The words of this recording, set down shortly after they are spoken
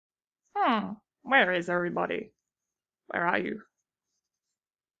Where is everybody? Where are you?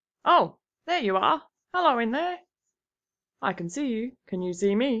 Oh, there you are. Hello in there. I can see you. Can you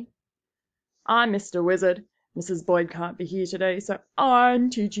see me? I'm Mr. Wizard. Mrs. Boyd can't be here today, so I'm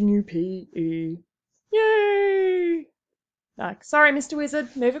teaching you PE. Yay! Sorry, Mr.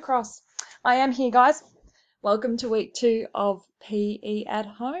 Wizard, move across. I am here, guys. Welcome to week 2 of PE at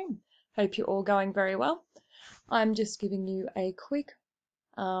home. Hope you're all going very well. I'm just giving you a quick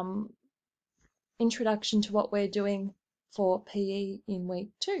introduction to what we're doing for PE in week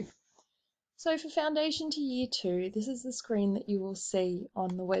 2. So for Foundation to Year 2, this is the screen that you will see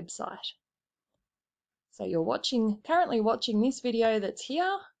on the website. So you're currently watching this video that's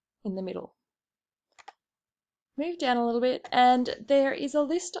here in the middle. Move down a little bit and there is a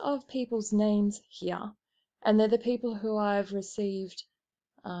list of people's names here, and they're the people who I've received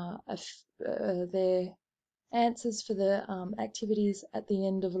their answers for the activities at the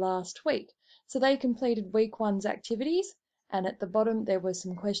end of last week. So they completed week 1's activities, and at the bottom there were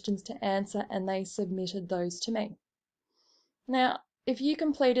some questions to answer and they submitted those to me. Now, if you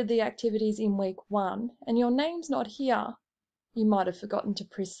completed the activities in week 1 and your name's not here, you might have forgotten to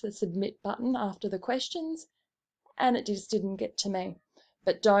press the submit button after the questions and it just didn't get to me.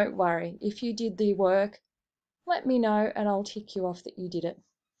 But don't worry, if you did the work, let me know and I'll tick you off that you did it.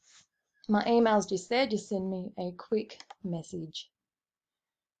 My email's just there, just send me a quick message.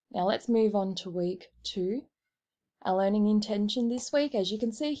 Now let's move on to week 2. Our learning intention this week, as you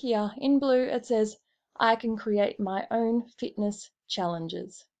can see here in blue, it says, I can create my own fitness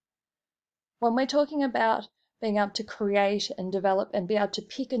challenges. When we're talking about being able to create and develop and be able to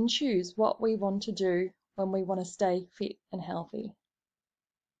pick and choose what we want to do when we want to stay fit and healthy.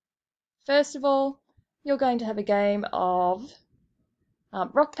 First of all, you're going to have a game of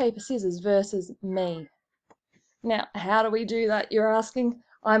rock, paper, scissors versus me. Now, how do we do that, you're asking?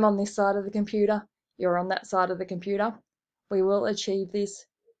 I'm on this side of the computer, you're on that side of the computer. We will achieve this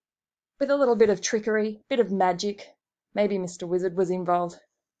with a little bit of trickery, bit of magic. Maybe Mr. Wizard was involved.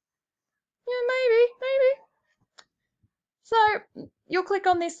 Yeah, maybe. So you'll click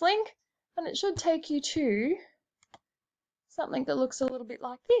on this link and it should take you to something that looks a little bit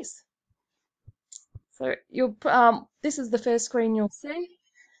like this. So this is the first screen you'll see,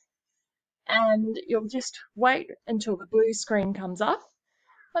 and you'll just wait until the blue screen comes up.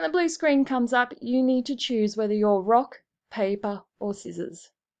 When the blue screen comes up, you need to choose whether you're rock, paper, or scissors.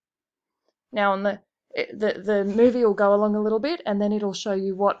 Now, on the movie will go along a little bit, and then it'll show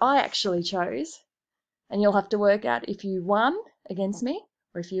you what I actually chose, and you'll have to work out if you won against me,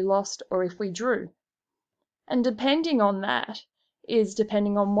 or if you lost, or if we drew. And depending on that is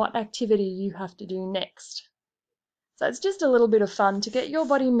depending on what activity you have to do next. So it's just a little bit of fun to get your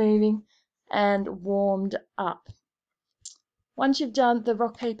body moving and warmed up. Once you've done the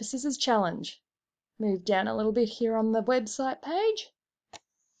rock, paper, scissors challenge, move down a little bit here on the website page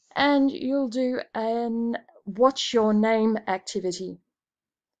and you'll do an what's your name activity.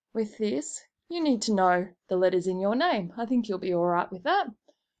 With this, you need to know the letters in your name. I think you'll be all right with that.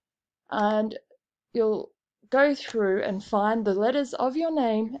 And you'll go through and find the letters of your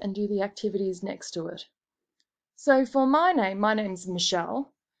name and do the activities next to it. So for my name's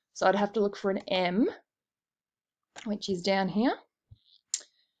Michelle, so I'd have to look for an M, which is down here,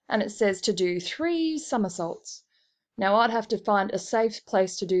 and it says to do 3 somersaults. Now I'd have to find a safe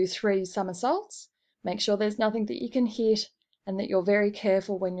place to do 3 somersaults, make sure there's nothing that you can hit and that you're very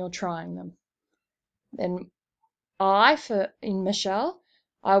careful when you're trying them. Then in Michelle,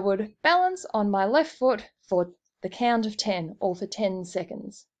 I would balance on my left foot for the count of 10, or for 10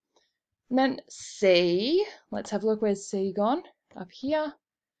 seconds. And then C, let's have a look, where's C gone? Up here,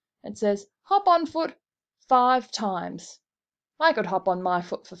 it says hop on foot 5 times. I could hop on my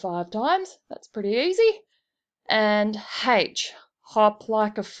foot for 5 times, that's pretty easy. And H, hop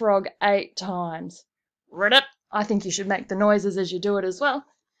like a frog 8 times. Riddip. I think you should make the noises as you do it as well.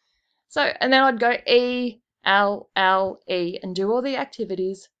 So, and then I'd go E, L, L, E, and do all the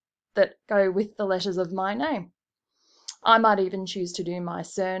activities that go with the letters of my name. I might even choose to do my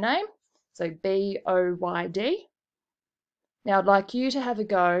surname, so B-O-Y-D. Now I'd like you to have a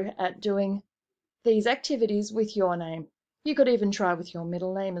go at doing these activities with your name. You could even try with your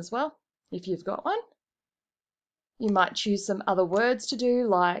middle name as well, if you've got one. You might choose some other words to do,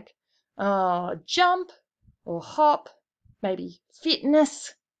 like jump or hop, maybe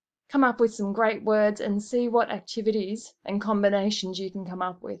fitness. Come up with some great words and see what activities and combinations you can come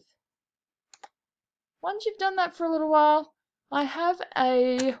up with. Once you've done that for a little while, I have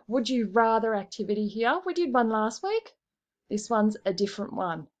a would you rather activity here. We did one last week. This one's a different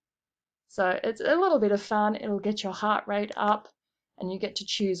one. So it's a little bit of fun. It'll get your heart rate up and you get to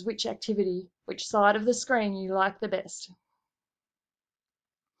choose which activity, which side of the screen you like the best.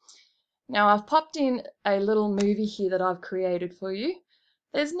 Now I've popped in a little movie here that I've created for you.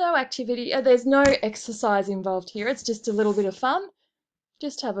 There's no activity, there's no exercise involved here. It's just a little bit of fun.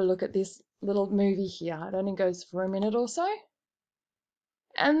 Just have a look at this little movie here. It only goes for a minute or so.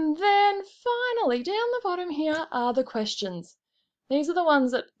 And then finally, down the bottom here are the questions. These are the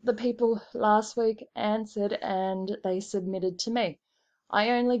ones that the people last week answered and they submitted to me.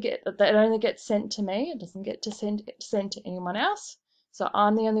 That only gets sent to me. It doesn't get sent to anyone else. So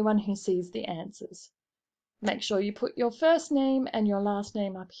I'm the only one who sees the answers. Make sure you put your first name and your last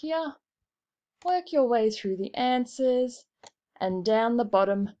name up here. Work your way through the answers and down the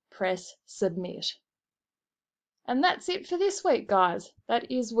bottom press submit. And that's it for this week, guys.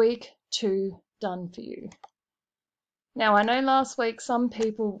 That is week 2 done for you. Now, I know last week some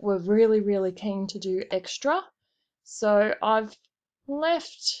people were really keen to do extra, so I've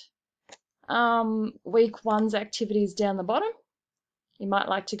left week 1's activities down the bottom. You might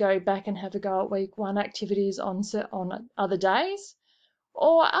like to go back and have a go at week 1 activities on other days,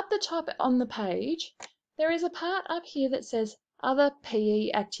 or up the top on the page, there is a part up here that says other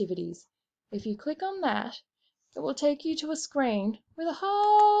PE activities. If you click on that, it will take you to a screen with a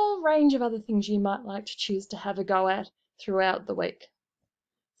whole range of other things you might like to choose to have a go at throughout the week.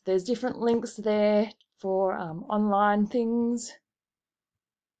 There's different links there for online things.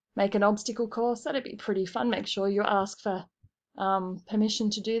 Make an obstacle course, that'd be pretty fun. Make sure you ask for permission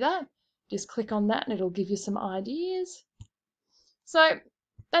to do that. Just click on that and it'll give you some ideas. So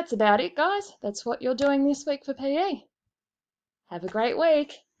that's about it, guys. That's what you're doing this week for PE. Have a great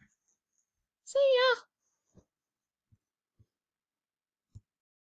week. See ya.